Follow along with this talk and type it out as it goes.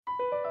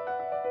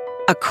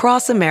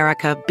Across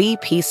America,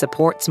 BP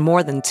supports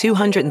more than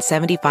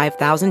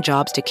 275,000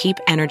 jobs to keep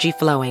energy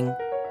flowing.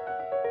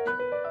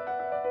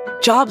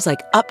 Jobs like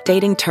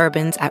updating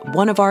turbines at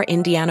one of our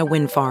Indiana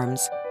wind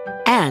farms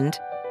and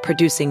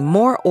producing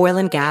more oil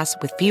and gas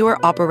with fewer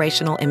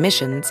operational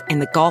emissions in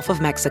the Gulf of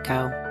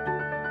Mexico.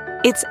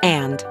 It's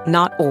and,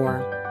 not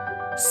or.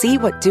 See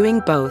what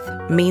doing both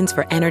means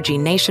for energy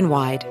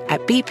nationwide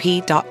at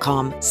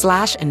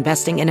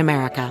bp.com/investing in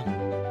America.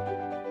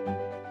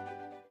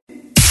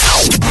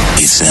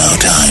 It's now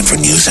time for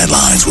news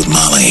headlines with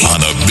Molly on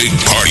the Big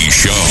Party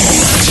Show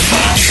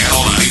on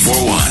Channel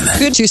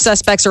 94.1. Two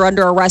suspects are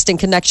under arrest in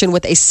connection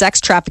with a sex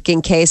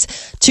trafficking case.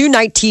 Two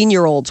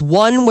 19-year-olds.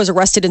 One was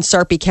arrested in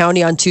Sarpy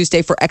County on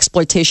Tuesday for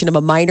exploitation of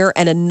a minor,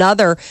 and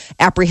another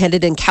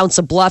apprehended in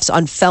Council Bluffs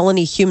on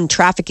felony human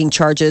trafficking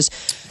charges.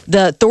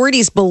 The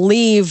authorities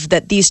believe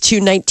that these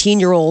two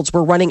 19-year-olds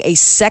were running a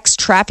sex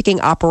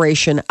trafficking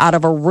operation out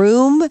of a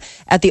room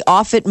at the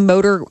Offutt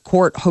Motor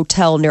Court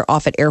Hotel near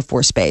Offutt Air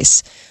Force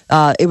Base.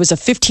 It was a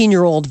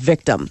 15-year-old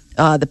victim.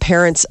 The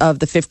parents of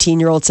the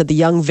 15-year-old said the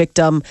young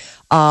victim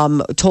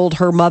told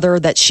her mother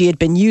that she had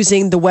been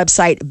using the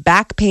website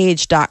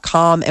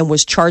Backpage.com and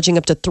was charging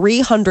up to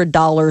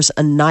 $300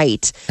 a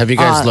night. Have you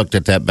guys looked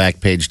at that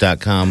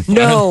Backpage.com?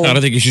 No. I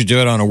don't think you should do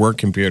it on a work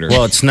computer.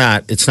 Well, it's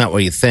not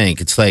what you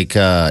think. It's like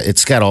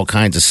it's got all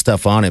kinds of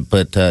stuff on it,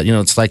 but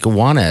it's like a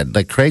want ad,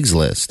 like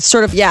Craigslist.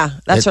 Sort of, yeah.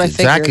 That's what I figured.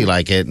 Exactly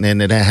like it,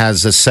 and it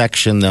has a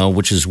section though,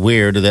 which is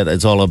weird, that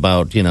it's all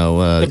about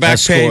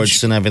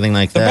escorts and everything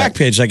like the that. The back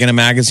page, like in a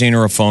magazine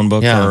or a phone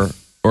book Yeah.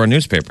 or a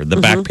newspaper. The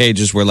back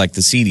page is where like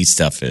the seedy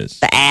stuff is.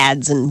 The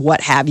ads and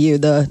what have you,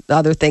 the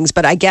other things.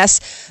 But I guess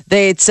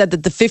they had said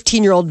that the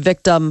 15-year-old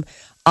victim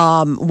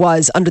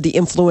was under the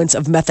influence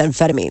of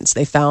methamphetamines.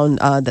 They found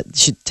that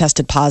she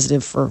tested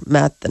positive for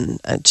meth, and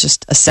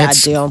just a sad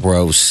deal.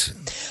 Gross.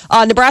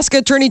 Nebraska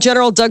Attorney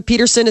General Doug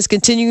Peterson is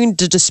continuing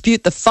to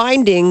dispute the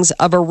findings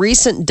of a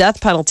recent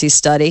death penalty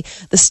study.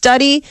 The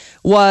study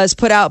was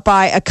put out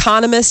by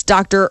economist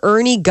Dr.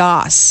 Ernie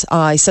Goss.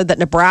 He said that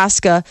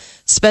Nebraska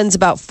spends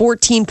about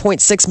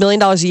 $14.6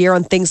 million a year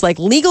on things like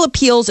legal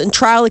appeals and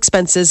trial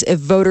expenses if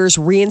voters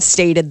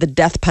reinstated the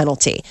death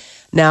penalty.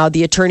 Now,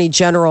 the Attorney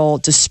General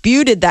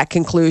disputed that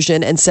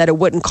conclusion and said it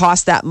wouldn't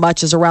cost that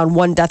much, as around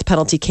one death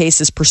penalty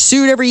case is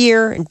pursued every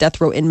year, and death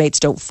row inmates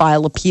don't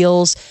file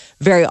appeals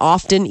very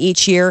often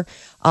each year.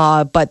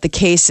 But the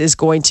case is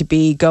going to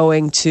be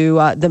going to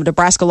the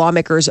Nebraska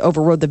lawmakers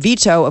overrode the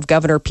veto of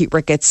Governor Pete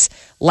Ricketts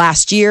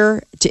last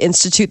year to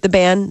institute the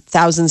ban.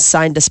 Thousands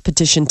signed a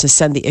petition to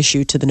send the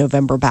issue to the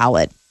November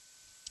ballot.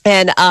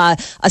 And a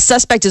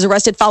suspect is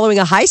arrested following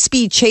a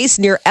high-speed chase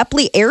near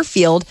Epley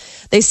Airfield.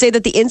 They say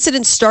that the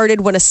incident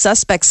started when a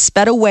suspect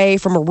sped away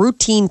from a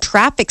routine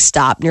traffic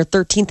stop near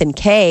 13th and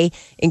K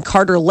in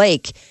Carter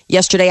Lake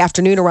yesterday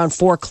afternoon around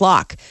 4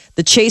 o'clock.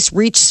 The chase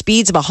reached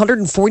speeds of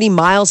 140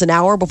 miles an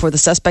hour before the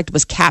suspect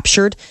was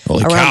captured.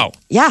 Holy cow.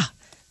 Yeah.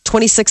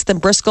 26th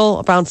and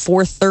Bristol around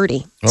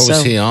 4:30. What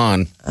was he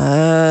on?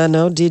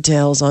 No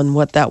details on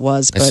what that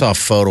was. I But saw a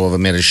photo of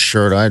him in his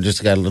shirt. I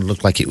just got it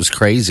looked like he was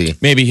crazy.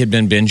 Maybe he'd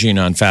been binging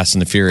on Fast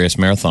and the Furious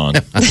marathon.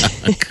 I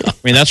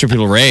mean, that's where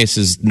people race,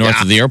 is north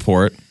of the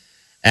airport.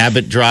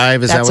 Abbott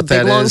Drive, is that what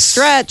that is? That's a big, long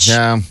stretch.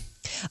 Yeah.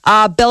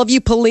 Bellevue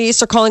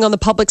police are calling on the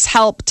public's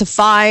help to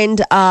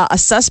find a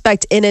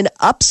suspect in an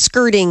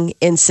upskirting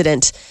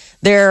incident.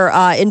 They're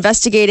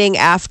investigating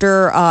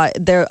after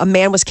a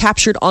man was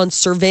captured on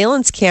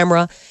surveillance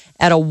camera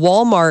at a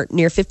Walmart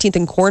near 15th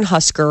and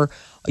Cornhusker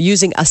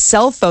using a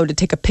cell phone to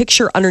take a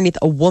picture underneath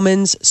a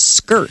woman's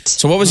skirt.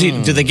 So what was he?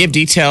 Did they give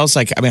details?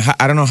 Like, I mean,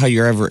 I don't know how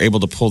you're ever able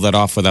to pull that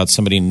off without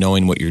somebody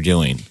knowing what you're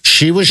doing.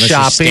 She was Unless you're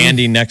shopping.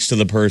 standing next to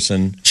the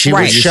person. She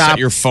Right. was You shopping. set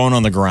your phone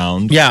on the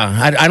ground. Yeah,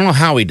 I don't know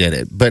how he did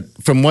it, but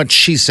from what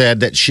she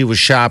said, that she was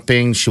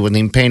shopping, she wasn't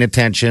even paying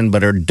attention,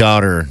 but her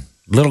daughter,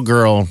 little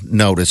girl,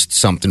 noticed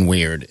something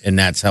weird, and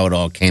that's how it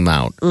all came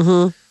out.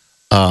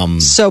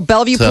 So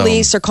Bellevue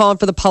police are calling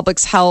for the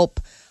public's help.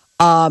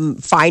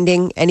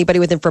 Finding anybody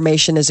with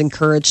information is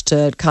encouraged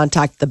to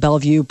contact the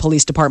Bellevue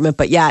Police Department.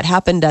 But yeah, it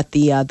happened at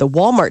the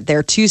Walmart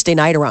there Tuesday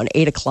night around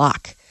 8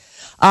 o'clock.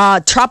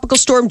 Tropical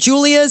storm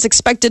Julia is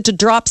expected to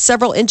drop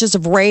several inches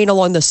of rain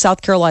along the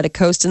South Carolina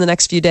coast in the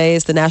next few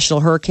days. The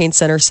National Hurricane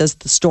Center says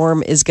the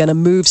storm is going to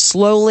move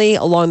slowly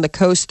along the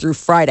coast through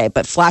Friday,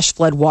 but flash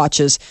flood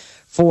watches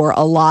for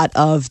a lot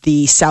of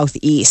the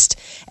southeast.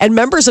 And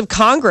members of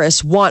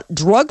Congress want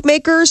drug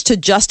makers to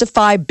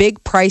justify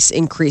big price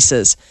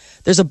increases.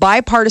 There's a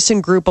bipartisan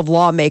group of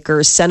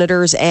lawmakers,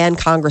 senators, and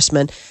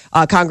congressmen,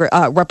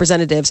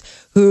 representatives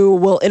who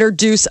will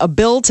introduce a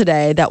bill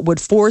today that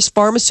would force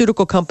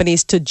pharmaceutical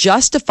companies to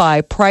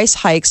justify price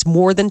hikes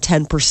more than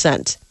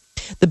 10%.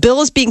 The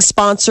bill is being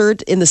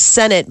sponsored in the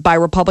Senate by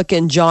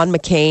Republican John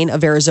McCain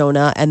of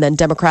Arizona and then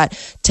Democrat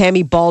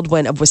Tammy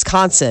Baldwin of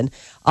Wisconsin.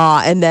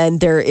 And then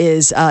there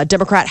is a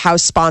Democrat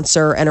House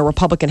sponsor and a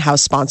Republican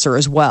House sponsor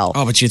as well.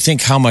 Oh, but you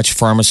think how much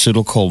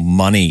pharmaceutical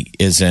money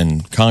is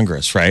in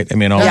Congress, right? I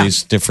mean, all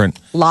these different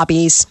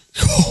lobbies.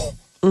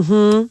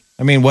 I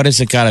I mean, what has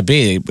it got to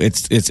be?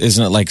 It's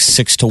isn't it like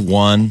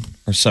 6-1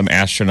 or some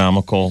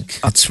astronomical?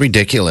 It's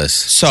ridiculous.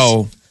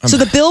 So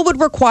the bill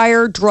would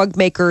require drug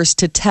makers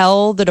to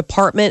tell the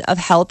Department of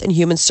Health and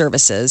Human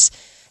Services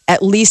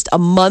at least a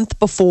month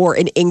before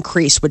an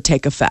increase would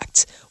take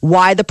effect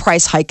why the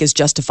price hike is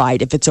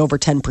justified if it's over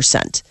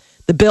 10%.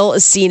 The bill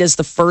is seen as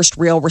the first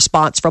real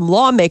response from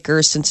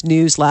lawmakers since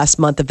news last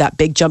month of that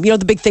big jump. You know,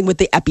 the big thing with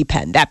the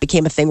EpiPen. That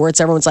became a thing where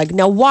everyone's like,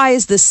 now why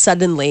is this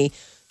suddenly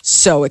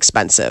so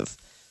expensive?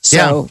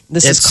 So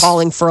this is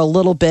calling for a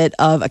little bit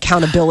of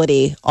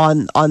accountability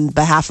on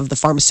behalf of the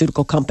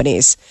pharmaceutical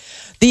companies.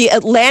 The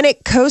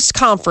Atlantic Coast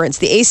Conference,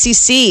 the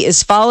ACC,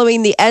 is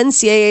following the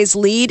NCAA's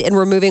lead in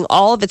removing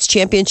all of its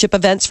championship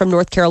events from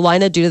North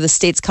Carolina due to the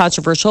state's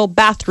controversial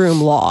bathroom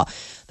law.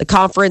 The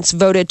conference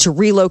voted to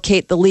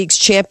relocate the league's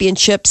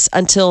championships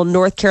until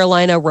North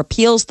Carolina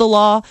repeals the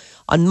law.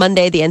 On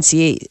Monday, the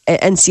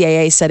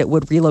NCAA said it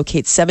would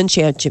relocate 7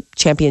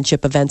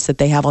 championship events that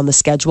they have on the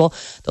schedule.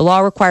 The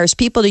law requires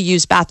people to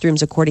use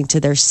bathrooms according to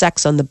their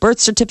sex on the birth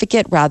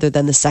certificate rather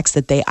than the sex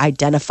that they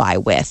identify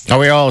with. Are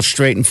we all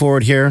straight and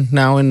forward here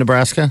now in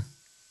Nebraska?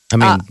 I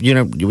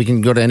mean, we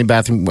can go to any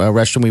bathroom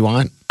restroom we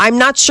want. I'm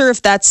not sure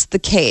if that's the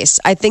case.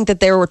 I think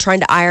that they were trying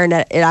to iron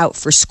it out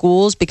for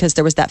schools because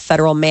there was that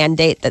federal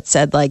mandate that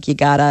said like you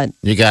gotta.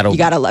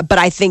 But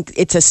I think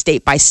it's a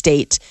state by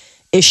state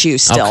issue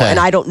still, and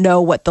I don't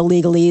know what the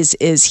legalese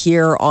is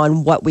here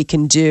on what we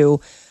can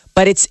do.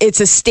 But it's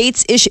a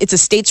state's issue. It's a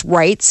state's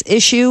rights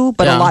issue.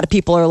 But a lot of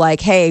people are like,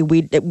 "Hey,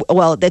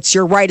 that's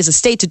your right as a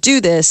state to do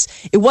this."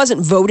 It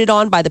wasn't voted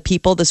on by the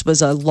people. This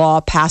was a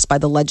law passed by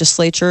the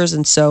legislatures,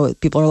 and so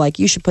people are like,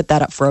 "You should put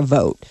that up for a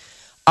vote."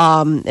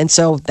 And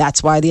so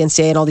that's why the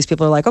NCAA and all these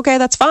people are like, "Okay,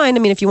 that's fine. I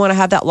mean, if you want to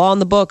have that law in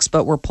the books,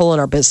 but we're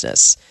pulling our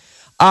business."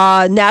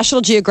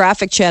 National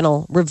Geographic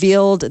Channel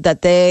revealed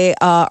that they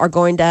are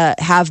going to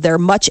have their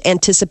much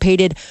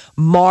anticipated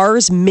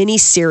Mars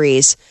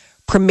miniseries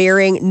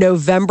premiering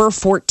November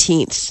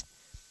 14th.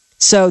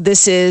 So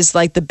this is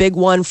like the big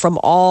one from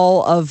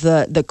all of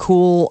the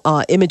cool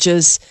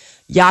images.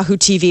 Yahoo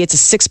TV, it's a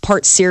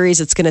 6-part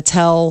series. It's going to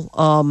tell,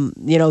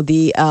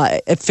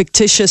 a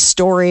fictitious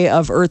story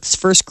of Earth's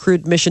first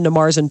crewed mission to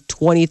Mars in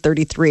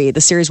 2033. The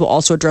series will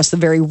also address the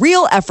very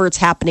real efforts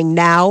happening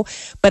now,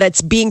 but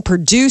it's being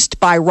produced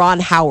by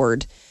Ron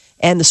Howard.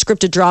 And the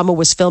scripted drama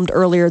was filmed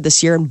earlier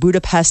this year in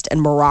Budapest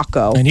and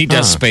Morocco. And he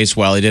does space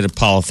well. He did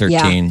Apollo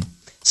 13. Yeah.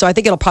 So I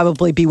think it'll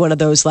probably be one of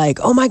those like,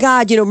 oh my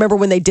God, remember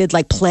when they did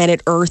like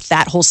Planet Earth,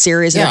 that whole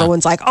series, and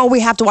everyone's like, oh, we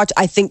have to watch.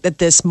 I think that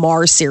this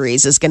Mars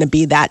series is going to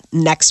be that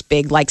next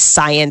big like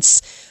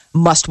science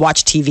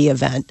must-watch TV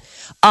event.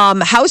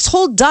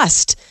 Household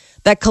dust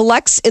that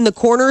collects in the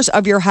corners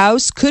of your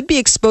house could be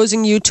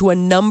exposing you to a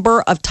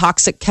number of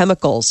toxic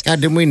chemicals.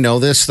 God, didn't we know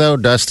this, though?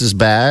 Dust is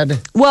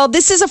bad? Well,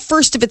 this is a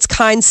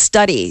first-of-its-kind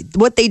study.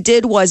 What they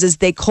did is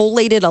they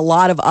collated a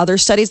lot of other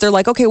studies. They're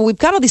like, okay, well, we've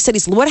got all these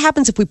studies. What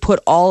happens if we put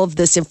all of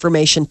this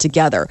information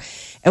together?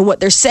 And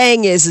what they're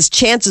saying is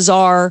chances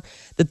are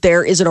that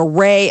there is an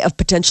array of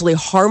potentially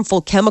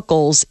harmful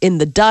chemicals in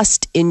the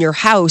dust in your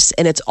house,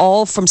 and it's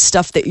all from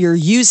stuff that you're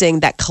using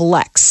that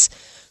collects.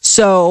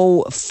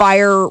 So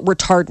fire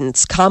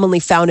retardants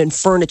commonly found in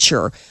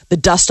furniture, the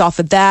dust off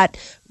of that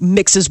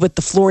mixes with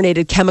the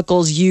fluorinated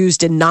chemicals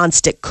used in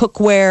nonstick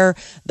cookware,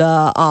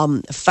 the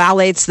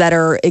phthalates that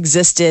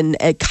exist in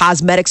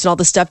cosmetics and all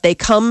this stuff. They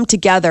come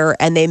together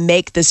and they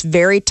make this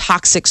very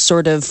toxic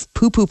sort of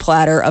poo-poo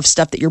platter of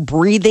stuff that you're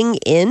breathing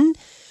in.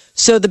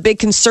 So the big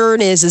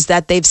concern is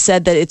that they've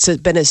said that it's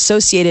been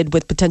associated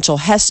with potential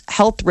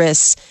health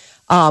risks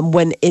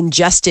when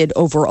ingested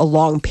over a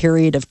long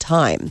period of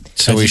time.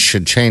 So we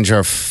should change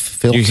our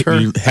filter?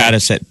 You had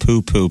us at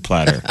poo-poo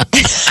platter.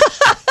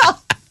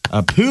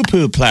 A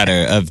poo-poo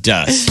platter of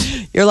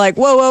dust. You're like,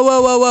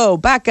 whoa,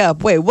 back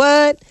up. Wait,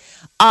 what?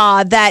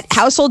 That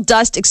household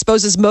dust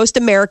exposes most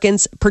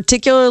Americans,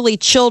 particularly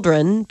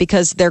children,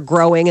 because they're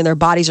growing and their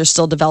bodies are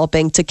still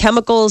developing, to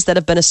chemicals that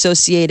have been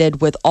associated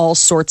with all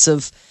sorts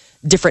of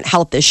different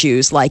health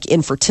issues like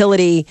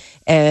infertility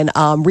and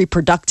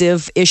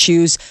reproductive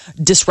issues,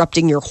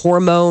 disrupting your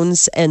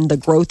hormones and the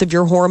growth of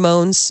your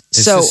hormones.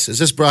 Is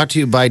this brought to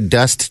you by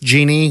Dust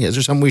Genie? Is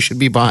there something we should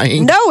be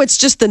buying? No, it's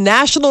just the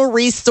National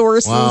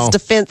Resources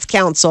Defense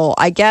Council.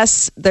 I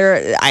guess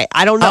I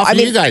don't know. How often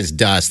you guys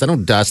dust? I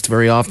don't dust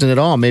very often at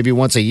all. Maybe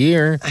once a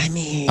year.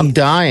 I'm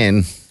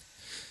dying.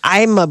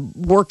 I'm a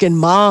working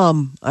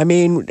mom. I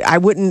mean, I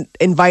wouldn't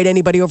invite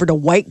anybody over to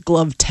white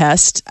glove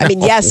test. I mean,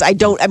 yes, I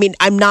don't. I mean,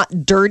 I'm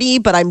not dirty,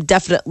 but I'm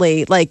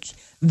definitely like,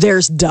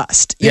 there's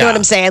dust. You know what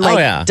I'm saying?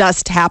 Like,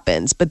 dust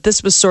happens. But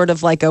this was sort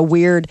of like a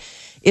weird,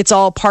 it's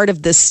all part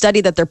of this study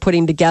that they're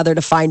putting together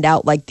to find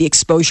out like the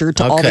exposure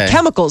to all the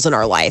chemicals in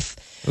our life.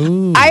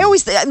 Ooh. I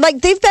always like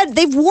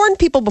they've warned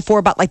people before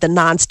about like the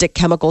nonstick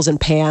chemicals in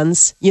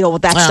pans. When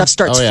that stuff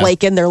starts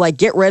flaking, they're like,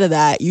 get rid of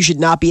that. You should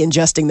not be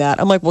ingesting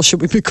that. I'm like, well,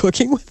 should we be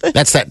cooking with it?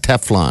 That's that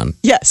Teflon.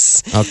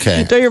 Yes.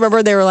 Okay. Don't you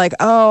remember they were like,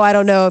 oh, I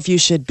don't know if you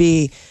should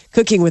be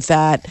cooking with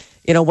that.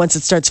 Once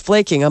it starts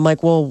flaking. I'm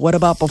like, well, what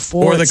about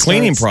before? Or the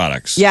cleaning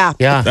products. Yeah.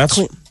 That's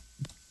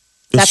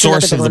the That's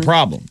source another of big the one.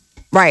 problem.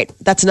 Right.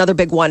 That's another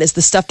big one is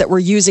the stuff that we're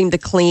using to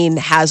clean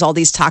has all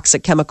these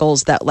toxic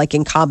chemicals that like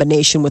in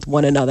combination with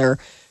one another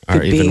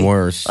could Or even be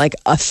worse. like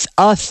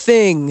a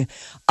thing.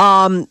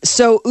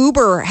 So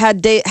Uber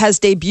has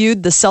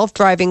debuted the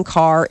self-driving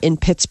car in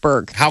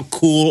Pittsburgh. How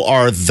cool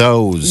are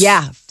those?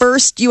 Yeah,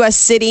 first U.S.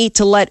 city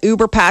to let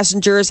Uber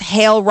passengers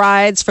hail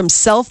rides from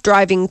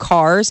self-driving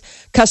cars.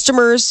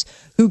 Customers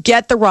who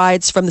get the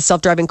rides from the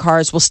self-driving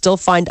cars will still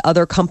find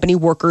other company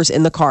workers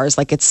in the cars.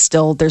 Like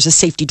there's a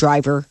safety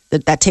driver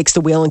that takes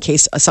the wheel in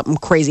case something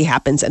crazy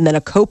happens, and then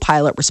a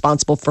co-pilot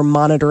responsible for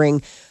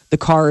monitoring the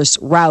car's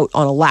route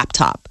on a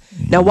laptop.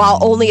 Now, while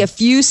only a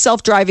few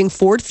self-driving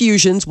Ford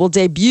Fusions will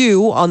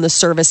debut on the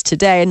service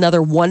today,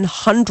 another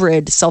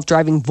 100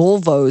 self-driving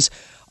Volvos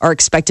are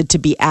expected to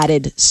be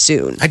added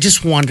soon. I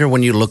just wonder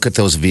when you look at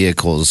those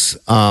vehicles,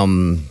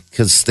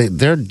 because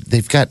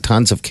they've got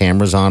tons of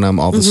cameras on them,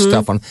 all this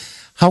stuff on.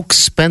 How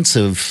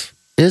expensive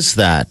is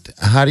that?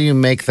 How do you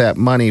make that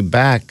money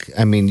back?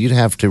 I mean, you'd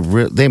have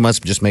to. They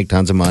must just make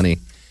tons of money.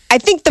 I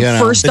think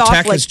first The off,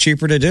 tech like, is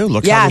cheaper to do.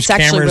 Look Yeah, how there's it's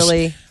actually cameras.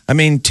 really- I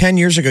mean, 10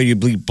 years ago,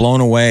 you'd be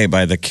blown away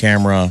by the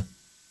camera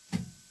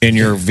in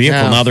your vehicle.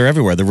 Yeah. Now they're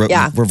everywhere. The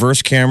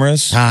reverse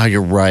cameras. Ah,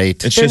 you're right.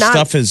 It's They're just not-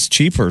 stuff is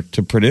cheaper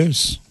to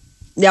produce.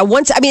 yeah,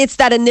 it's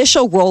that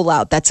initial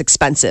rollout that's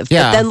expensive.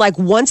 Yeah. But then, like,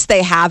 once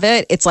they have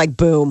it, it's like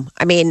boom.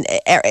 I mean,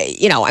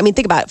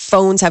 think about it.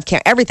 Phones have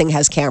everything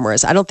has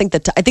cameras. I don't think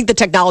I think the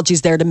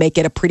technology's there to make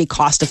it a pretty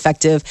cost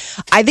effective.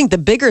 I think the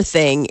bigger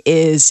thing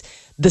is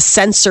the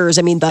sensors.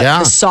 I mean,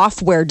 the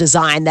software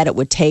design that it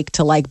would take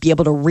to like be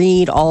able to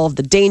read all of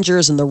the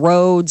dangers and the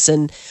roads.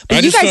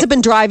 But you guys have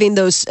been driving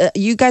those.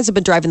 You guys have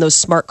been driving those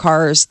smart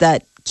cars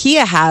that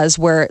Kia has,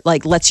 where it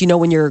like lets you know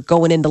when you're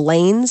going into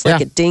lanes, like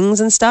it dings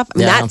and stuff. I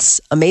mean, that's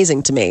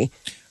amazing to me.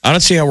 I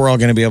don't see how we're all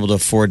going to be able to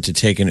afford to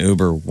take an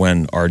Uber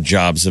when our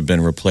jobs have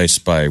been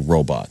replaced by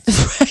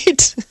robots.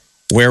 Right.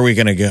 Where are we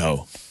going to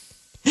go?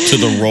 To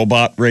the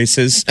robot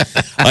races?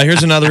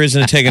 Here's another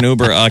reason to take an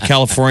Uber.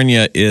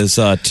 California is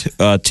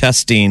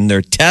testing.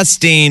 They're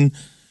testing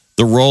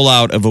the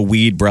rollout of a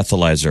weed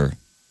breathalyzer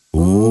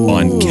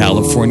on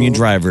California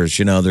drivers.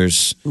 You know,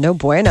 there's No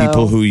bueno.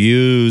 people who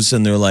use,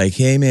 and they're like,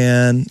 "Hey,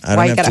 man, I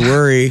Why don't you have to gotta-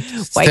 worry."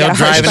 Why you gotta driving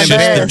harsh in my Just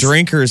the biz?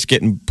 drinkers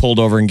getting pulled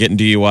over and getting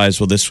DUIs.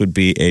 Well, this would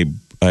be a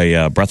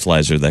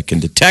breathalyzer that can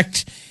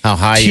detect How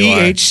high you are.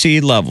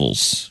 THC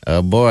levels.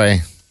 Oh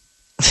boy.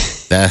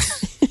 That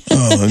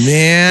Oh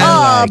man!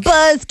 Oh,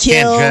 can't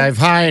buzzkill. drive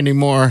high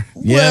anymore.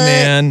 Yeah,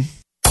 man.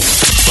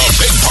 The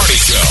Big Party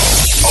Show.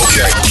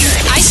 Okay.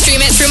 I stream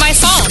it through my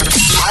phone.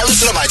 I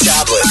listen on my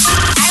tablet.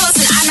 I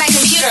listen on my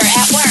computer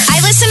at work. I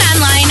listen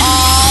online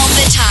all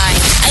the time.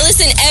 I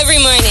listen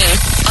every morning.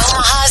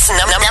 Omaha's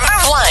number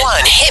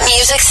one hit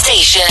music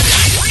station.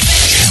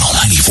 Channel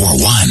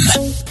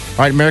 94.1.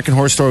 All right, American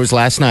Horror Story was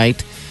last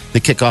night. The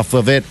kickoff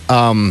of it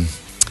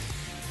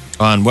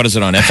On what is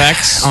it on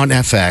FX? on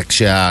FX.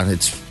 Yeah,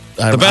 it's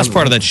The best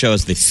part of that show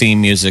is the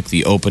theme music,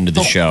 the open to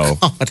the show.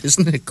 God,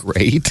 isn't it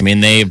great? I mean,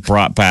 they've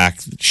brought back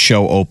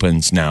show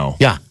opens now.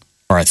 Yeah,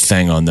 Are a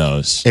thing on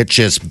those. it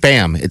just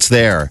bam, it's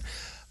there.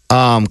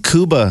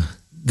 Cuba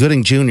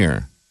Gooding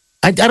Jr.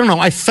 I don't know.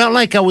 I felt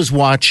like I was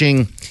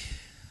watching.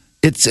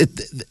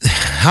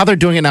 How they're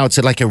doing it now. It's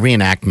like a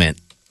reenactment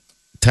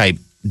type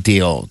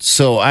deal.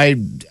 So I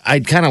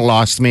kind of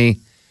lost me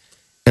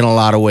in a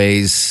lot of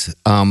ways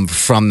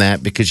from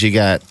that because you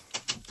got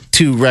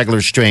two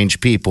regular strange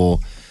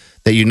people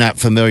that you're not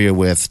familiar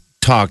with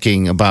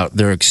talking about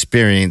their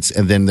experience,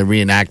 and then the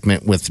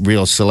reenactment with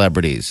real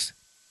celebrities.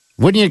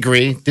 Wouldn't you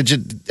agree? What'd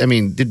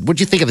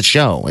you think of the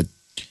show?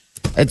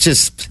 It's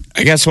just.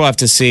 I guess we'll have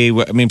to see.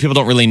 I mean, people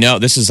don't really know.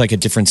 This is like a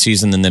different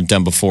season than they've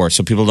done before.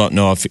 So people don't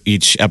know if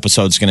each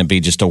episode's going to be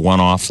just a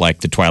one-off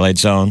like The Twilight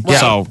Zone. Yeah,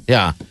 So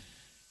yeah.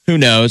 who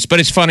knows? But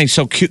it's funny.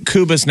 So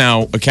Cuba's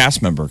now a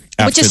cast member.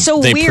 Which is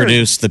so they weird.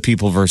 produced The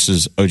People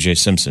versus O.J.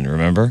 Simpson,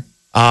 remember?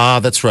 Ah,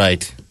 that's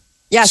right.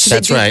 Yeah, so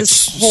That's they did right.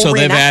 this whole So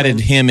they've reenactment. added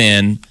him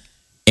in.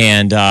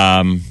 And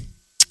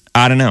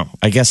I don't know.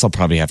 I guess I'll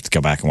probably have to go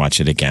back and watch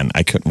it again.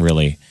 I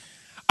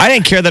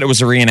didn't care that it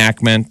was a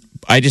reenactment.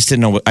 I just didn't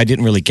know. I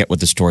didn't really get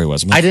what the story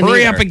was. I'm like, I didn't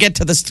hurry either. up and get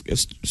to the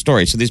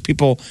story. So these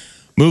people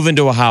move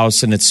into a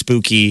house and it's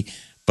spooky,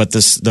 but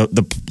the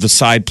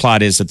side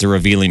plot is that they're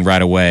revealing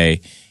right away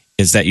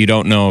is that you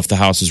don't know if the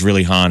house is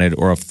really haunted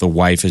or if the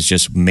wife is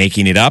just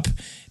making it up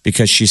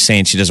because she's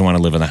saying she doesn't want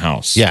to live in the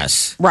house.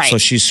 Yes. Right. So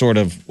she's sort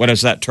of, what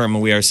is that term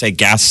we always say?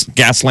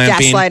 Gaslighting.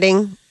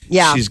 Gaslighting.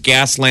 Yeah. She's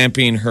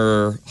gaslighting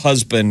her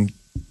husband,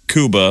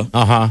 Cuba,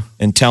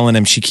 and telling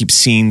him she keeps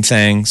seeing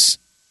things.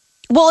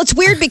 Well, it's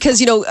weird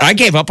because, I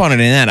gave up on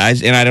it in that.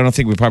 I don't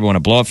think we probably want to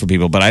blow it for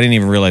people, but I didn't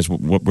even realize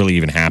what really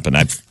even happened.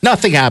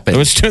 Nothing happened.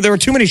 There were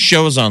too many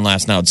shows on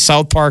last night.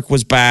 South Park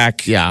was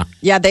back. Yeah.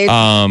 yeah, they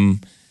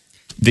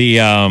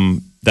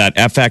That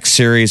FX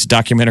series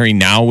documentary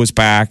Now was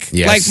back.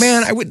 Yes. Like,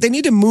 man, they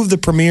need to move the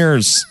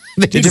premieres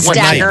to different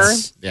Stagger.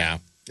 nights. Yeah.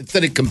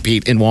 Instead of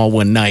compete in all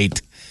one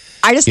night.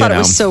 I just thought it know.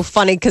 was so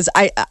funny because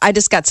I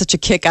just got such a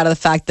kick out of the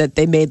fact that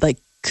they made like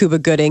Cuba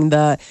Gooding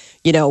the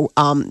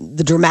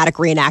dramatic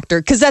reenactor,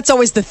 because that's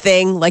always the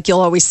thing. Like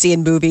you'll always see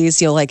in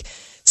movies, like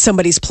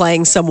somebody's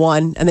playing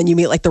someone, and then you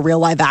meet like the real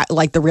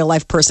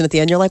life person at the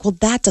end. You're like, well,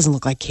 that doesn't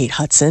look like Kate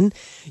Hudson.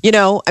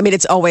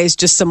 It's always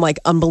just some like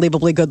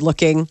unbelievably good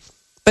looking.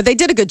 But they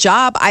did a good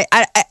job.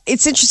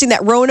 It's interesting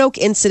that Roanoke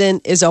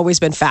incident has always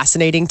been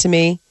fascinating to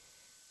me.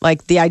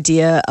 Like the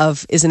idea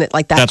of, isn't it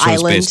like that that's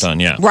island? What it's based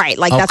on, yeah. Right.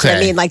 Like that's what I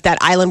Okay. mean. Like that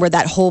island where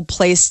that whole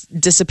place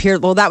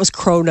disappeared. Well, that was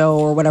Chrono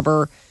or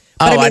whatever.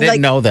 But I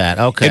didn't know that.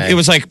 Okay. It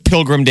was like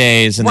Pilgrim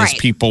Days, and these Right.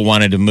 people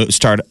wanted to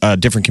start a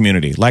different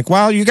community. Like,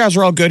 well, you guys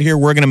are all good here.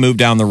 We're going to move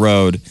down the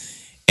road,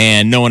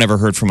 and no one ever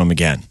heard from them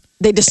again.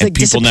 They just And like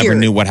people disappeared. never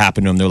knew what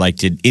happened to them. They're like,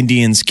 did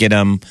Indians get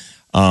them?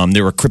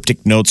 There were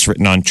cryptic notes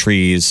written on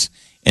trees,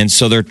 and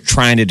so they're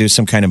trying to do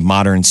some kind of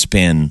modern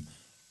spin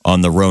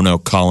on the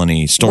Roanoke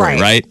colony story,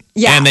 right?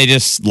 Yeah. And they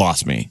just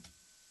lost me.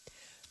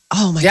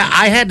 Oh my Yeah,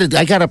 God.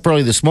 I got up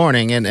early this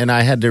morning and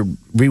I had to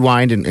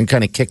rewind and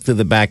kind of kick through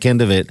the back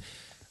end of it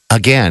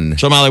again.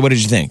 So, Molly, what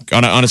did you think?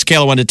 On a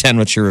scale of 1 to 10,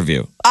 what's your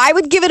review? I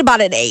would give it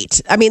about an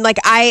 8. I mean, like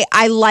I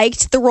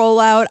liked the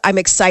rollout. I'm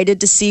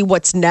excited to see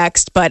what's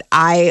next, but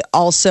I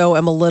also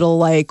am a little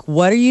like,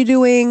 what are you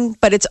doing?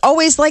 But it's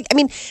always like, I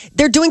mean,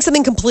 they're doing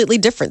something completely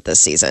different this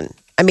season.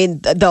 I mean,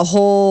 the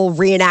whole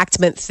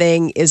reenactment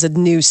thing is a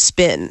new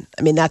spin.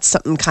 I mean, that's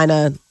something kind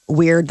of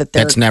weird that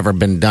they're That's never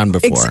been done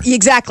before.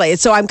 Exactly.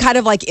 So I'm kind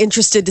of like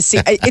interested to see.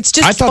 It's I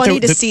just thought funny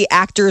they- to see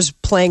actors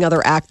playing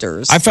other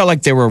actors. I felt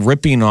like they were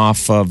ripping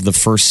off of the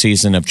first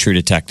season of True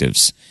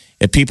Detectives.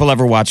 If people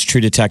ever watch True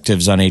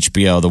Detectives on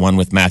HBO, the one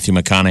with Matthew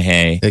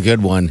McConaughey, The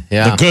good one.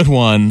 Yeah. the good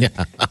one,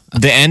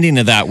 the ending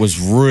of that was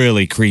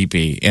really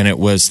creepy. And it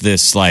was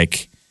this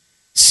like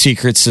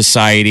secret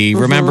society.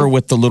 Remember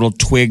with the little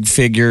twig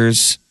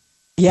figures?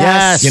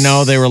 yes. You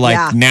know, they were like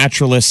Yeah.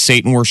 naturalist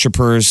Satan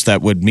worshipers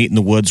that would meet in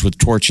the woods with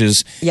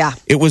torches. Yeah.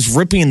 It was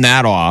ripping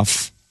that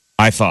off,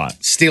 I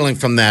thought. Stealing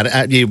from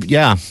that.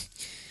 Yeah.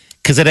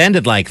 Because it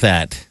ended like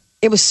that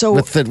It was so.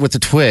 with the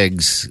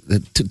twigs, the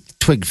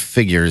twig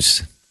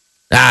figures.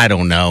 I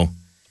don't know.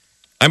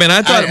 I mean,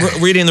 I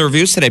thought reading the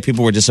reviews today,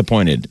 people were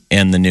disappointed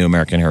in the new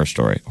American Horror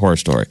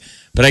Story.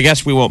 But I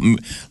guess we won't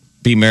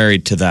be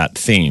married to that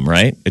theme,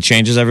 right? It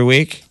changes every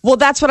week. Well,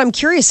 that's what I'm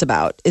curious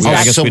about. Is I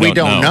that guess So we we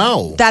don't don't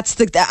know. that's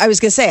the? I was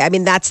gonna say. I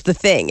mean, that's the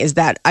thing. Is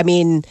that? I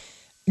mean,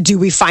 do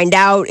we find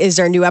out? Is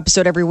there a new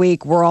episode every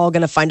week? We're all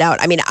gonna find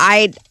out. I mean,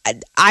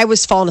 I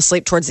was falling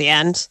asleep towards the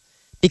end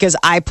because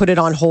I put it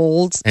on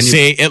hold. And you-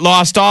 See, it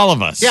lost all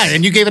of us. Yeah,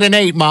 and you gave it an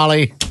 8,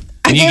 Molly.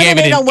 And you I gave gave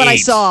it it an on what I 8.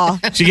 saw.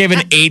 She gave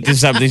an 8 to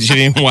something she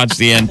didn't even watch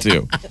the end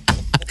to.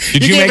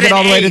 Did You you gave make it it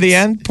all an the way to 8. the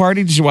end,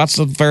 Party? Did you watch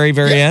the very,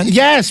 very end?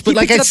 Yes, but He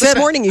like picked I it up this said,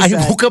 morning, you I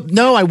said. woke up.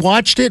 No, I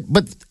watched it,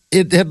 but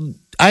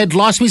I had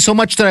lost me so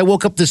much that I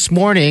woke up this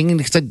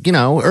morning,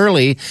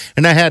 early,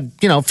 and I had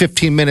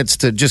 15 minutes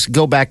to just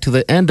go back to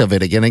the end of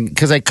it again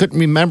because I couldn't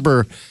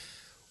remember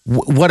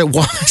what it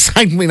was.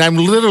 I mean, I'm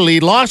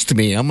literally lost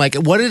me. I'm like,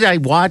 what did I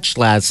watch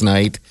last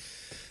night?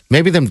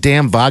 Maybe them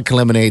damn vodka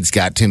lemonades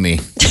got to me.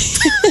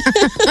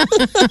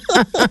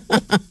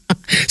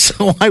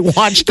 So I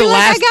watched the You're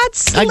like,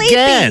 last I got sleepy.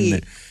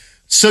 again.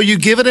 So you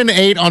give it an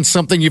 8 on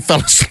something you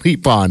fell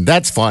asleep on.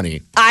 That's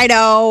funny. I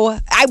know.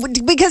 I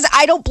would because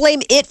I don't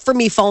blame it for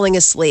me falling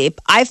asleep.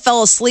 I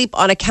fell asleep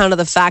on account of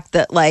the fact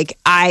that like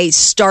I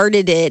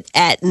started it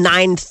at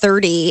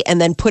 9:30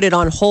 and then put it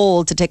on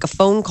hold to take a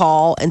phone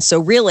call, and so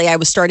really I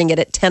was starting it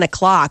at 10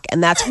 o'clock,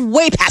 and that's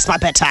way past my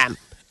bedtime.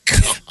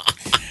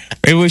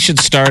 Maybe we should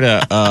start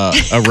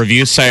a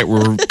review site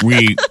where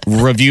we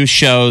review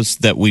shows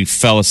that we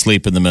fell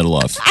asleep in the middle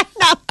of.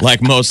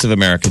 Like most of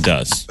America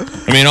does.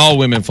 I mean, all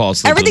women fall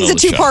asleep. Everything's a in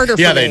the middle of the show. two-parter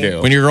for Yeah, me. they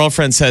do. When your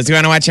girlfriend says, "Do you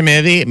want to watch a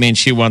movie?" I mean,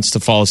 she wants to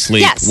fall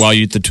asleep Yes. while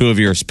the two of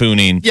you are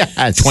spooning.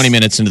 Yes. 20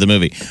 minutes into the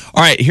movie.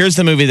 All right, here's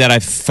the movie that I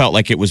felt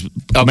like it was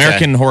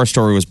American Horror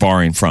Story was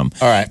borrowing from.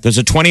 All right. There's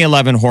a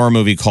 2011 horror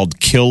movie called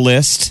Kill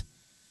List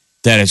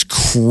that is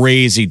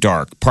crazy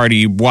dark. Party,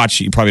 you watch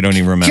it, you probably don't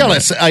even remember. Kill it.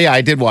 us. Yeah,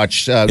 I did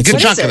watch a good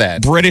What chunk is of it?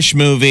 that. British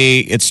movie.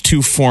 It's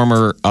two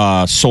former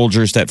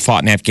soldiers that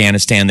fought in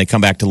Afghanistan. They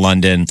come back to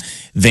London.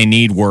 They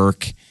need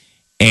work,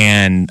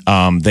 and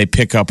they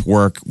pick up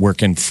work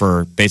working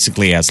for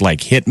basically as like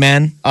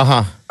hitmen.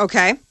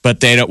 Okay.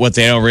 But what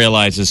they don't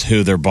realize is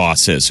who their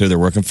boss is, who they're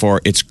working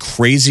for. It's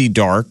crazy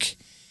dark,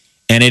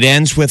 and it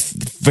ends with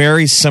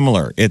very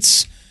similar.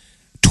 It's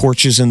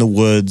torches in the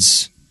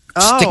woods,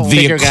 Oh. the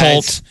figure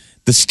occult, guys.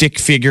 the stick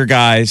figure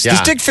guys, the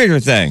Yeah. stick figure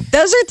thing.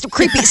 Those are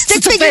creepy. Stick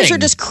It's a figures thing. are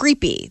just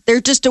creepy. They're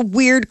just a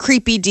weird,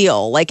 creepy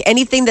deal. Like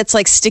anything that's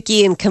like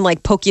sticky and can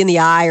like poke you in the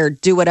eye or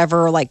do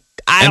whatever. Like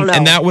I don't know.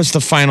 And that was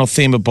the final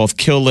theme of both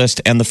Kill List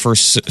and the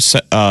first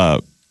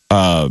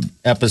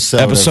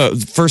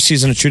Episode. first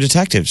season of True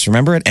Detectives.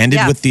 Remember, it ended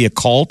Yeah. with the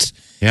occult,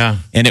 Yeah.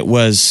 and it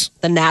was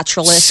The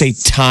naturalist.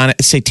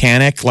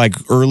 satanic, like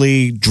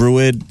early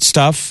druid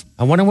stuff.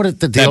 I wonder what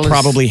the deal that is.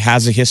 probably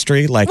has a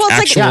history, like Well,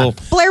 it's actual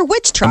like Blair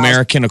Witch Trial.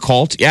 American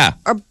occult. Yeah.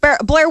 Or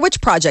Blair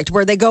Witch Project,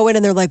 where they go in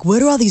and they're like,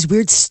 what are all these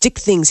weird stick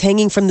things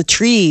hanging from the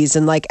trees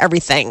and like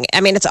everything?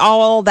 I mean, it's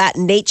all that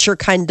nature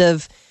kind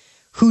of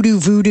hoodoo,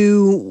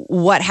 voodoo,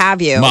 what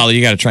have you. Molly,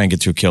 you got to try and get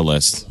through Kill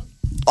List.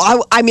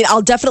 I mean,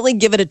 I'll definitely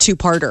give it a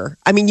 2-parter.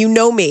 I mean, you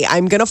know me.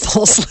 I'm going to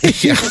fall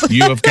asleep.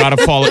 You have got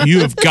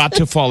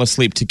to fall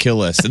asleep to Kill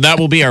List. And that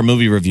will be our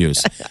movie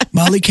reviews.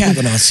 Molly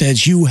Kavanaugh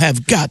says you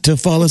have got to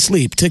fall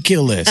asleep to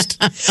Kill List.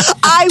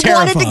 I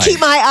wanted to Terrified. keep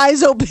my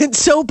eyes open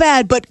so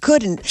bad, but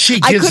couldn't.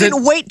 I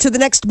couldn't wait till the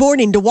next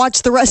morning to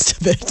watch the rest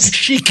of it.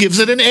 She gives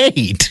it an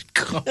 8.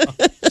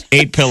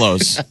 8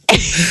 pillows.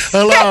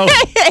 Hello.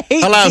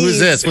 Hello, who's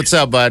this? What's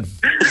up, bud?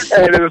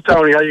 Hey, this is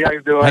Tony. How you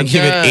guys doing? I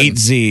give it 8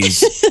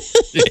 Z's.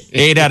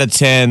 8 out of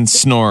 10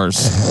 snores.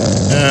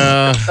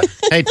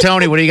 Hey,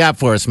 Tony, what do you got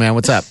for us, man?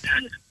 What's up?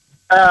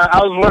 I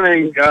was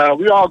wondering,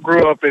 we all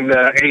grew up in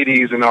the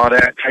 80s and all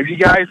that. Have you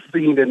guys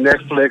seen the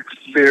Netflix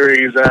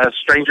series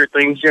Stranger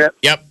Things yet?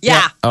 Yep.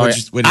 Yeah. Oh, What do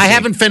you I think?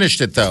 haven't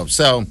finished it, though,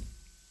 so.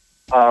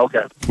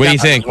 Okay. What do you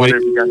think? I was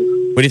wondering if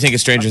you What do you think of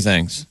Stranger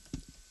Things?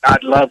 guys,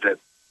 I loved it.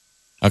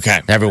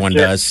 Okay. Everyone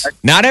Yeah. does.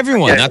 Not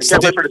everyone. Yeah, That's I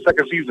can't the wait for the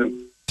second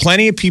season.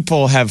 plenty of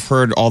people have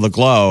heard all the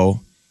glow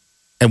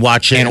And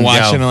watch it. and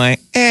watch it and go. like,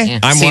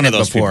 I'm Seen one it of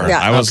those before. people. Yeah.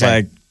 I was Okay.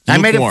 like, I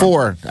made it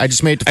lukewarm. 4. I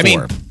just made it 4. I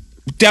mean,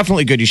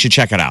 definitely good. You should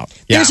check it out.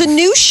 Yeah. There's a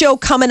new show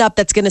coming up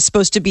that's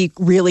supposed to be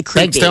really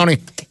creepy. Thanks, Tony.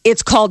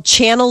 It's called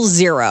Channel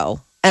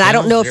Zero. And I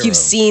don't know if Channel you've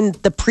seen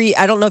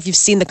I don't know if you've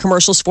seen the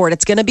commercials for it.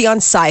 It's going to be on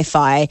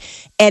Sci-Fi,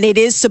 and it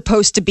is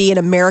supposed to be an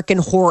American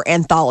horror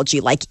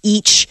anthology. Like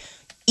each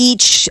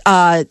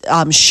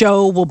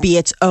show will be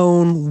its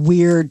own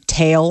weird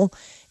tale.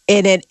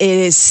 And it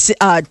is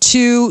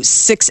 2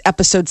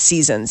 6-episode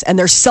seasons, and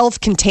they're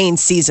self-contained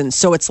seasons.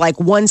 So it's like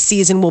one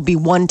season will be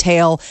one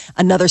tale,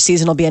 another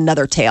season will be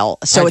another tale.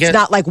 So it's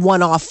not like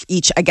one off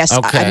each. I guess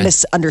Okay. I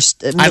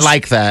misunderstood. I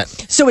like that.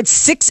 So it's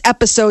 6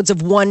 episodes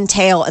of one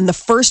tale. And the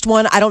first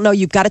one, I don't know,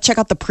 you've got to check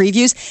out the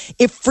previews.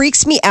 It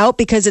freaks me out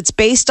because it's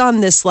based on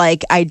this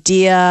like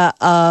idea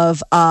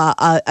of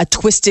a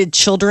twisted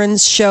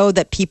children's show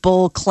that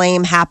people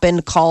claim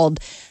happened called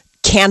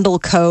Candle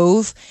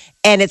Cove.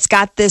 And it's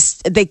got this,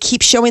 they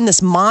keep showing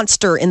this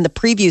monster in the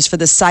previews for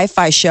the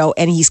Sci-Fi show,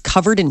 and he's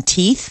covered in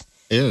teeth.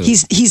 Ew.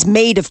 He's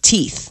made of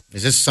teeth.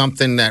 Is this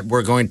something that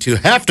we're going to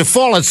have to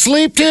fall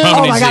asleep to? How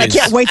Oh many my God, I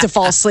Z's? can't wait to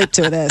fall asleep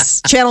to this.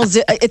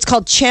 It's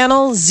called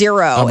Channel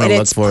Zero, gonna and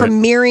look it's for it.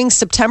 premiering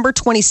September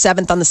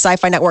 27th on the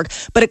Sci-Fi Network.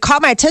 But it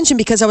caught my attention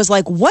because I was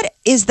like, what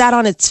is that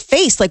on its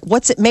face? Like,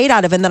 what's it made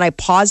out of? And then I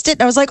paused it,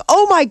 and I was like,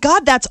 oh my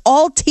God, that's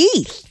all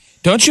teeth.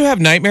 Don't you have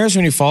nightmares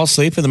when you fall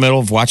asleep in the middle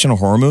of watching a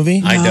horror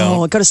movie? I No,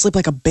 don't. I go to sleep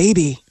like a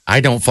baby. I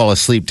don't fall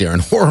asleep during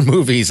horror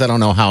movies. I don't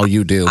know how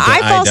you do. But I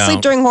fall don't. asleep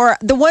during horror.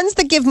 The ones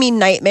that give me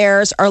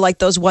nightmares are like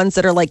those ones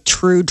that are like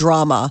true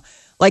drama.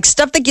 Like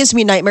stuff that gives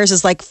me nightmares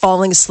is like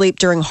falling asleep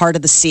during Heart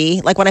of the Sea.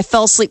 Like when I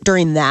fell asleep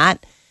during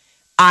that,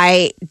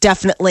 I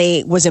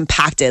definitely was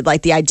impacted.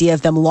 Like the idea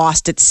of them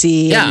lost at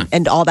sea Yeah.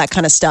 and all that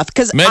kind of stuff.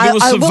 Because Maybe I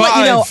we'll will let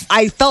you know, survive.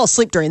 I fell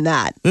asleep during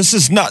that.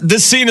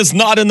 This scene is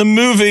not in the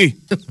movie.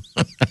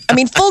 I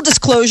mean, full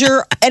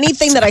disclosure,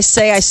 anything that I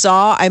say I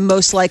saw, I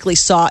most likely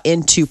saw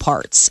in 2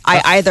 parts.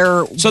 I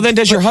either So then,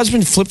 does your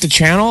husband flip the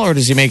channel, or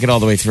does he make it all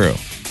the way through?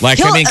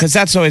 Like, I He'll- mean, because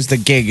that's always the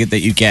gig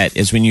that you get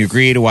is when you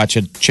agree to watch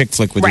a chick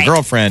flick with Right. your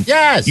girlfriend.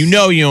 Yes. You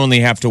know you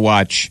only have to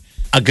watch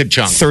A good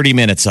chunk. 30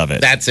 minutes of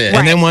it. That's it.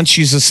 And then once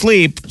she's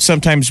asleep,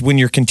 sometimes when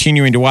you're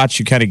continuing to watch,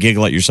 you kind of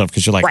giggle at yourself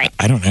because you're like, Right.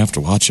 I don't have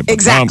to watch it. But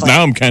Exactly.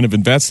 Now I'm kind of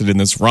invested in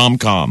this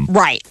rom-com.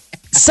 Right.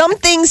 Some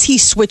things he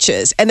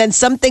switches, and then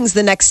some things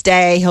the next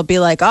day he'll be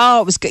like,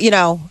 "Oh, it was good,"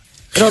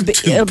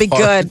 it'll be good.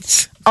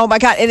 parts. Oh my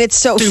God, and it's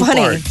so 2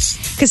 funny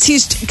parts.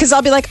 because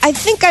I'll be like, "I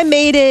think I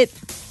made it,"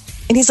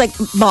 and he's like,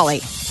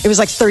 "Molly, it was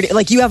like 30.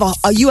 Like you have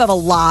a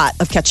lot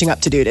of catching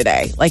up to do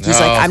today." Like he's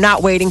like, "I'm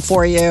not waiting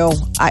for you."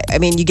 I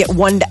mean, I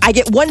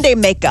get 1 day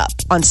makeup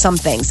on some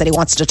things that he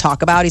wants to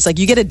talk about. He's like,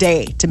 "You get a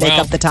day to make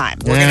Well, up the time."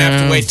 We're going to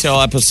have to wait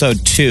till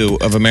episode 2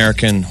 of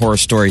American Horror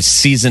Story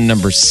season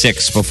number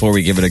 6 before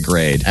we give it a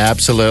grade.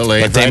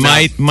 Absolutely. But they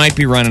Right now. might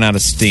be running out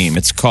of steam.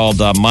 It's called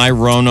My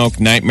Roanoke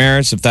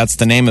Nightmares, if that's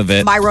the name of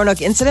it. My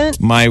Roanoke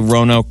incident. My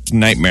Roanoke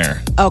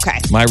Nightmare. Okay.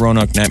 My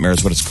Roanoke Nightmare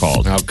is what it's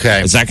called.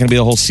 Okay. Is that going to be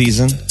the whole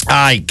season?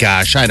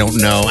 Gosh, I don't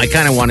know. I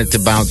kind of wanted to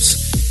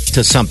bounce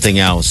to something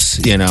else.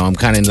 I'm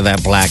kind of into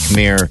that Black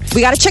Mirror.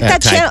 We got to check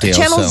that type deal,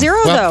 Channel so- Zero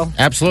Well, though.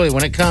 Absolutely.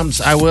 When it comes,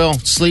 I will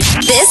sleep.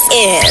 This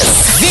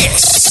is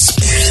This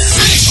is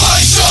Big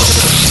Party Show.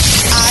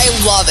 I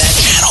love it.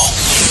 Channel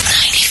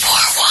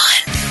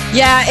 94.1.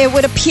 Yeah, it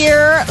would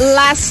appear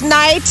last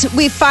night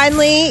we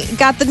finally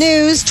got the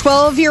news.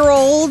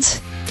 12-year-old.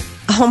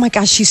 Oh my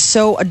gosh, she's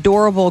so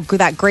adorable.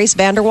 That Grace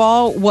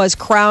Vanderwall was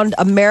crowned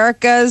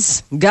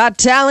America's Got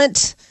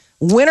Talent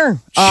winner.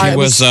 She It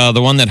was the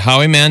one that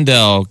Howie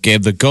Mandel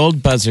gave the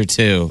gold buzzer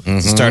to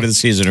at the start of the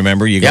season.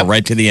 Remember, you Yep. go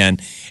right to the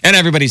end. And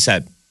everybody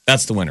said,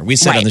 that's the winner. We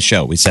said Right. on the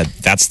show, we said,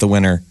 that's the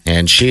winner.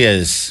 And she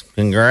is.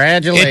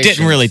 Congratulations. It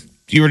didn't really,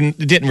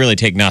 didn't really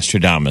take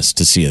Nostradamus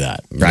to see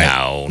that, right?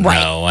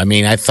 No. I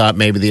mean, I thought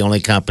maybe the only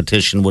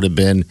competition would have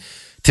been,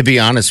 to be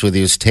honest with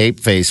you, is Tape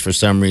Face for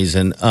some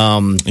reason.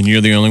 And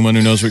you're the only one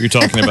who knows what you're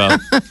talking about.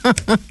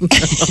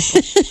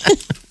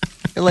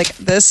 You're like,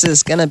 this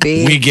is going to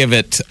be. We give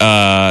it.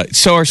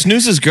 So are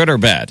snoozes good or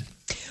bad?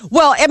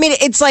 Well, I mean,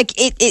 it's like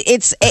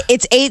it's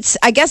eight.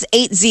 I guess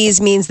 8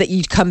 Z's means that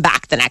you come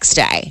back the next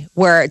day.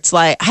 Where it's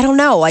like, I don't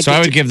know. Like, so I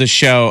would give the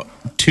show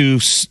two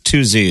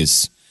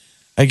Z's.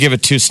 I give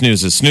it 2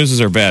 snoozes. Snoozes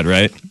are bad,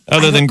 right?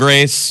 Other than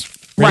Grace,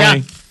 really?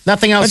 Yeah,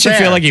 nothing else. Don't you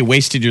feel like you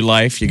wasted your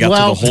life? You got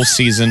through the whole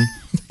season.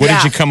 What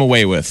did you come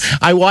away with?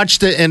 I watched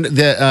the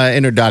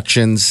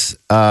introductions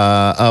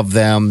of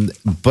them,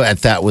 but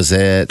that was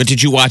it. But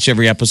did you watch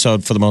every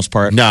episode for the most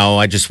part? No,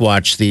 I just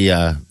watched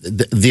the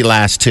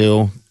last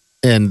 2,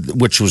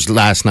 and which was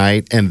last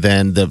night, and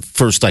then the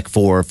first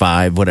 4 or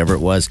 5, whatever it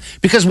was.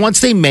 Because once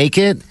they make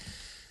it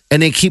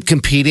and they keep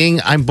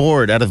competing, I'm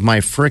bored out of my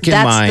freaking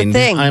mind. The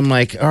thing. I'm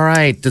like, all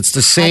right, it's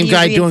the same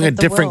guy doing a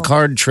different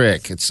card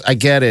trick. I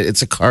get it.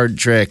 It's a card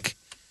trick.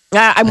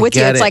 I'm with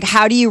you. It's it. like,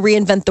 how do you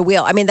reinvent the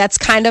wheel? I mean, that's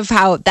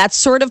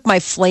sort of my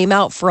flame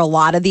out for a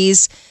lot of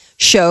these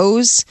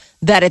shows,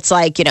 that it's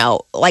like,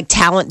 like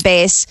talent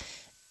base,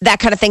 that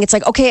kind of thing. It's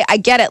like, okay, I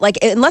get it. Like,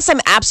 unless I'm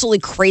absolutely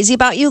crazy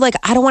about you, like,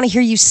 I don't want to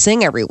hear you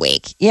sing every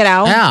week,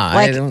 Yeah.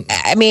 Like,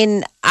 I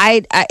mean,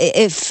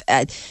 if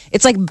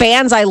it's like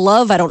bands I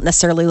love, I don't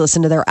necessarily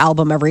listen to their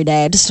album every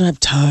day. I just don't have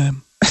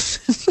time.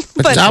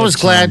 But I was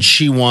glad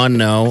she won,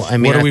 though. I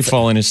mean, what are we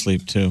falling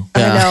asleep to? I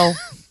know.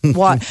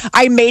 What?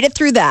 I made it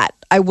through that.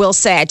 I will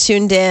say, I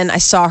tuned in. I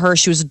saw her.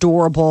 She was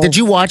adorable. Did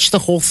you watch the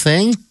whole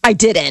thing? I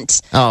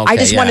didn't. Oh, okay, I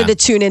just wanted to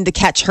tune in to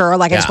catch her.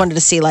 Like, I just wanted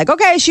to see, like,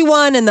 okay, she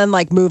won, and then,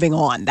 like, moving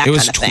on. That it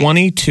was kind of thing.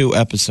 22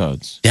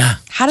 episodes. Yeah.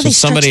 How did So they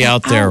stretch somebody that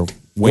out there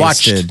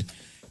wasted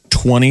Watched.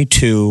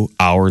 22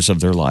 hours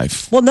of their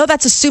life. Well, no,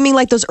 that's assuming,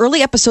 like, those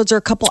early episodes are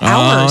a couple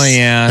hours. Oh,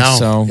 yeah. No,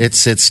 So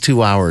it's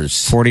 2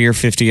 hours. 40 or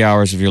 50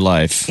 hours of your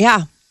life.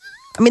 Yeah.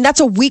 I mean,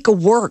 that's a week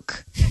of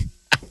work.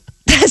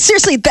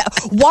 Seriously,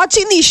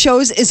 watching these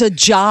shows is a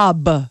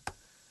job.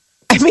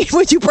 I mean,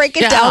 when you break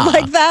it down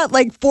like that,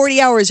 like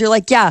 40 hours, you're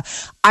like, yeah,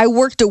 I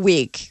worked a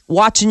week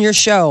watching your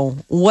show.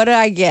 What did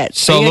I get?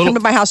 So Are you going to come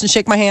to my house and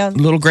shake my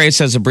hand? Little Grace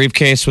has a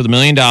briefcase with $1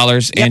 million,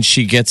 and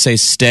she gets a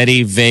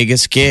steady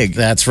Vegas gig.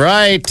 That's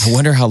right. I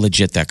wonder how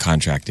legit that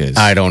contract is.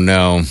 I don't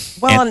know.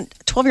 Well,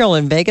 12-year-old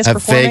in Vegas A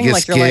performing, Vegas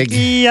like, you're like,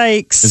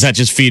 gig. yikes. Is that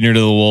just feeding her to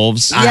the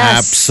wolves? Yes.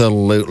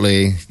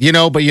 Absolutely.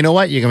 But you know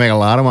what? You can make a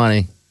lot of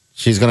money.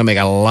 She's going to make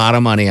a lot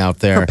of money out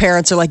there. Her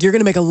parents are like, you're going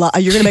to make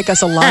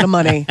us a lot of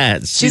money.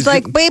 She's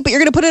like, wait, but you're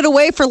going to put it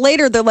away for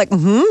later. They're like,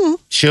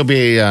 She'll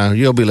be,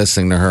 you'll be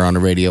listening to her on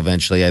the radio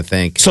eventually, I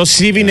think. So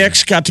Stevie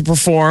Nicks got to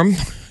perform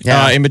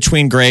in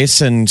between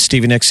Grace, and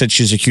Stevie Nicks said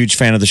she's a huge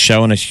fan of the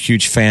show and a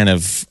huge fan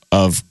of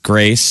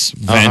Grace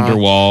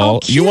Vanderwall. Oh,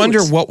 cute. You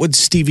wonder what would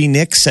Stevie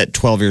Nicks at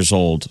 12 years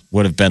old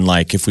would have been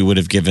like if we would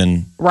have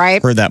given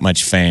her that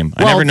much fame.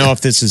 I never know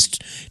if this is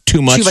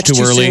too much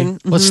too early. Soon.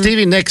 Well,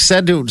 Stevie Nicks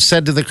said to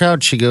the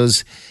crowd, she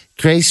goes,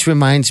 Grace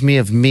reminds me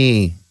of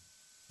me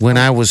when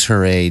I was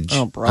her age.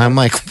 Oh, bro. I'm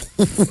like,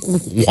 wow.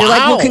 You're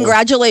like, well,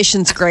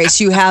 congratulations,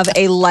 Grace. You have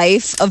a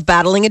life of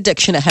battling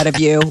addiction ahead of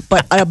you,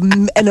 but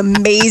an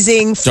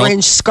amazing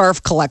fringe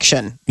scarf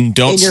collection.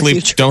 Don't in your sleep.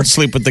 future. Don't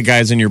sleep with the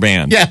guys in your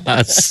band.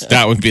 Yes.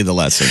 That would be the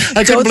lesson.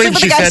 I couldn't Don't sleep believe with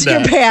she the guys said in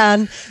your that.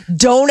 band.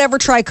 Don't ever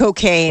try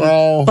cocaine.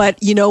 Oh.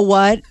 But you know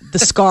what? The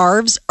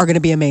scarves are going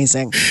to be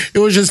amazing. It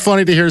was just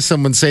funny to hear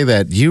someone say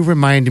that. You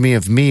remind me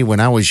of me when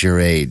I was your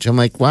age. I'm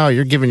like, wow,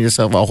 you're giving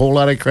yourself a whole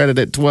lot of credit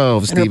at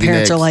 12, And Stevie her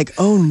parents Nicks. are like,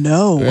 oh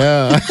no.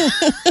 Yeah.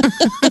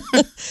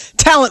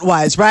 Talent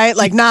wise, right?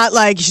 Like, not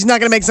like she's not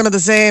going to make some of the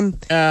same.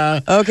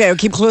 Okay, we'll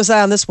keep a close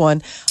eye on this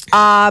one.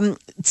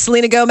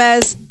 Selena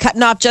Gomez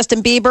cutting off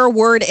Justin Bieber.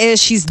 Word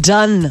is she's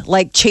done.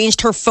 Like,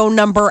 changed her phone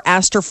number,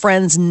 asked her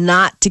friends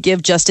not to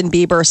give Justin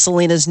Bieber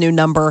Selena's new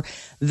number.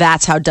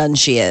 That's how done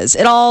she is.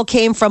 It all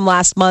came from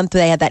last month.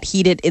 They had that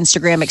heated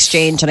Instagram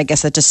exchange, and I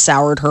guess that just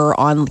soured her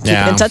on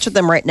keeping in touch with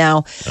them right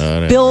now.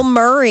 Bill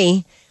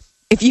Murray,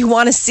 if you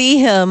want to see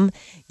him,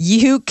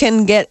 you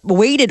can get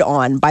waited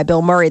on by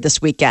Bill Murray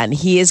this weekend.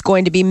 He is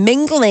going to be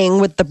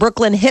mingling with the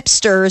Brooklyn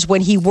hipsters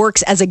when he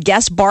works as a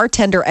guest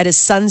bartender at his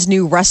son's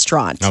new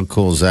restaurant. How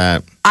cool is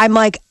that? I'm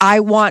like, I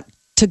want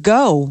to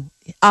go.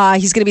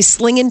 He's going to be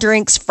slinging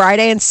drinks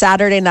Friday and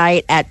Saturday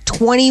night at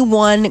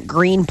 21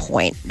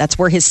 Greenpoint. That's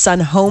where his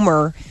son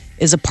Homer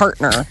is a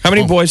partner. How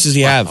many boys does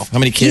he have? How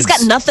many kids? He's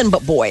got nothing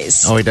but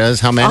boys. Oh, he does?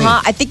 How many?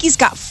 I think he's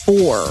got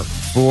 4.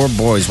 4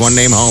 boys. One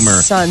named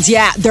Homer. Sons.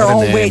 Yeah, they're What a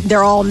all name.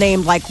 they're all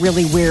named like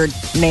really weird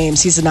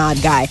names. He's an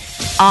odd guy.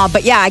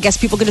 But yeah, I guess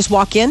people can just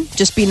walk in,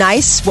 just be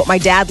nice. What my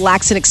dad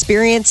lacks in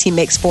experience, he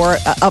makes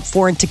up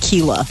for in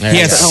tequila. He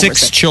has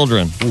 6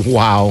 children.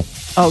 Wow.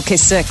 Okay,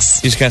 6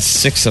 He's got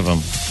 6 of them.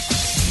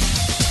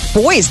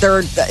 boys.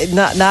 They're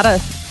not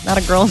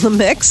a girl in the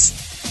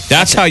mix.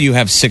 That's how you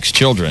have 6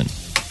 children.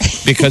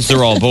 Because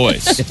they're all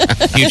boys.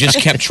 You just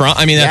kept trying.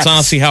 I mean, that's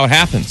honestly how it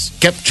happens.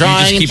 Kept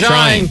trying You just keep and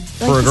trying.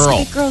 trying for a girl.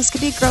 This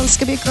could be a girl. This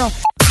could be a girl.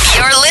 This could be a girl.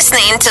 You're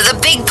listening to the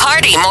Big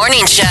Party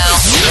Morning Show.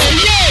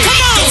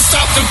 Come on! Don't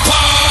stop the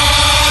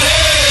party!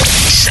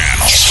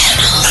 Channel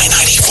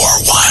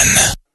 994.1.